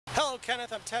Hello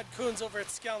Kenneth, I'm Ted Coons over at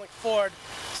Skalnek Ford,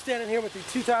 standing here with the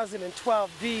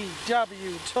 2012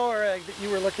 VW Touareg that you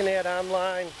were looking at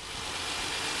online.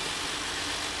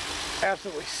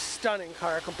 Absolutely stunning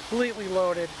car, completely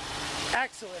loaded,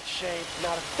 excellent shape,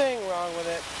 not a thing wrong with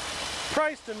it.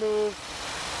 Price to move,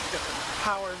 got the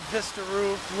power Vista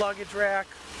roof, luggage rack.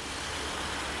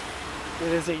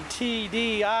 It is a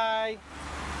TDI.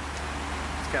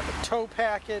 It's got the tow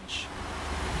package.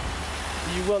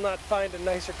 You will not find a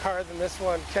nicer car than this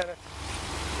one, Kenneth.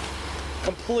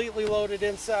 Completely loaded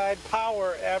inside,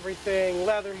 power, everything,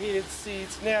 leather heated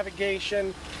seats,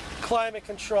 navigation, climate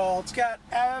control. It's got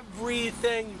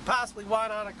everything you possibly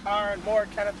want on a car and more,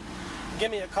 Kenneth.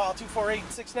 Give me a call,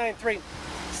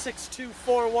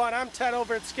 248-693-6241. I'm Ted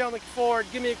over at Skalnek Ford.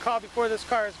 Give me a call before this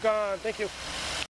car is gone. Thank you.